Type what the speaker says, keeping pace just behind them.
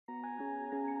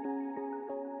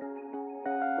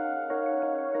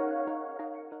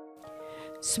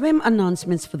Swim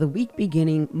announcements for the week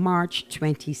beginning March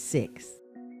 26th.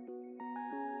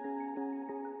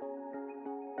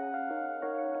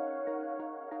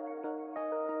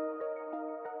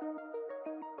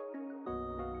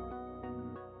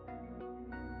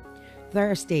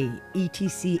 Thursday,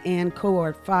 ETCN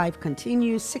Cohort 5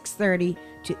 continues 6:30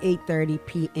 to 8:30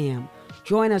 p.m.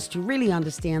 Join us to really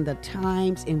understand the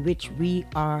times in which we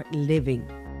are living.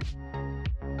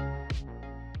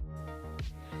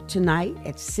 Tonight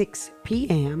at 6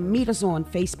 p.m., meet us on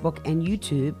Facebook and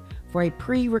YouTube for a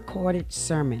pre-recorded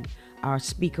sermon. Our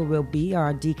speaker will be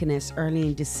our Deaconess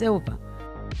Erlene De Silva.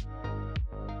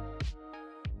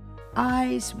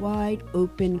 Eyes wide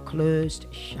open, closed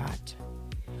shut.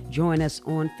 Join us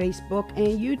on Facebook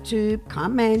and YouTube.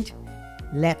 Comment.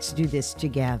 Let's do this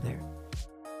together.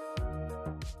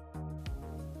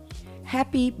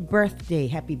 Happy birthday,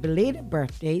 happy belated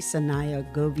birthday, Sanaya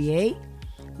Govier,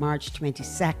 March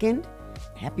 22nd.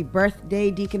 Happy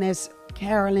birthday, Deaconess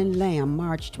Carolyn Lamb,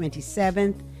 March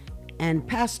 27th. And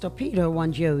Pastor Peter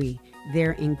Wanjoey,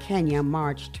 there in Kenya,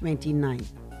 March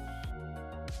 29th.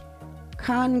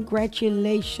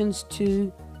 Congratulations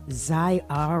to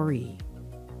Zaire.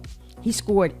 He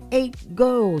scored 8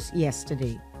 goals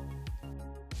yesterday.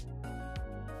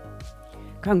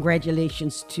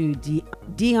 Congratulations to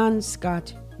Dion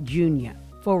Scott Jr.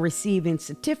 for receiving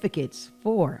certificates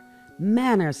for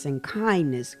manners and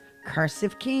kindness,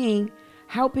 cursive king,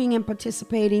 helping and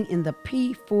participating in the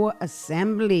P4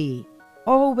 assembly,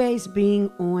 always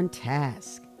being on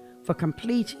task, for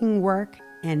completing work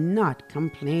and not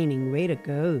complaining. Way to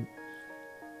go.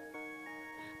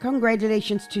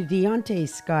 Congratulations to Deontay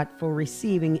Scott for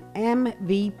receiving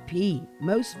MVP,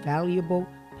 Most Valuable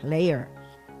Player.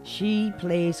 She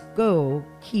plays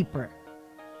goalkeeper.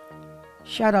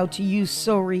 Shout out to you,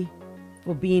 Sori,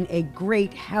 for being a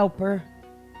great helper.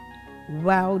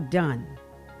 Well done.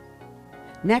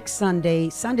 Next Sunday,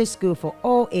 Sunday school for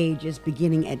all ages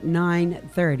beginning at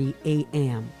 9:30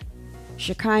 a.m.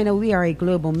 Shekinah, we are a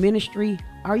global ministry.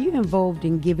 Are you involved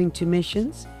in giving to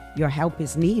missions? Your help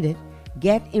is needed.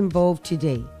 Get involved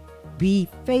today. Be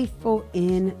faithful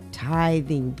in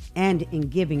tithing and in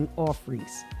giving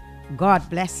offerings. God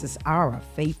blesses our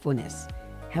faithfulness.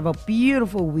 Have a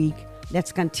beautiful week.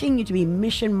 Let's continue to be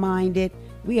mission-minded.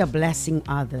 We are blessing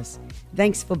others.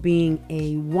 Thanks for being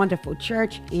a wonderful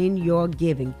church in your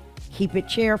giving. Keep it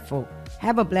cheerful.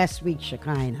 Have a blessed week,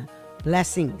 Shekinah.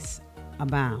 Blessings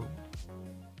abound.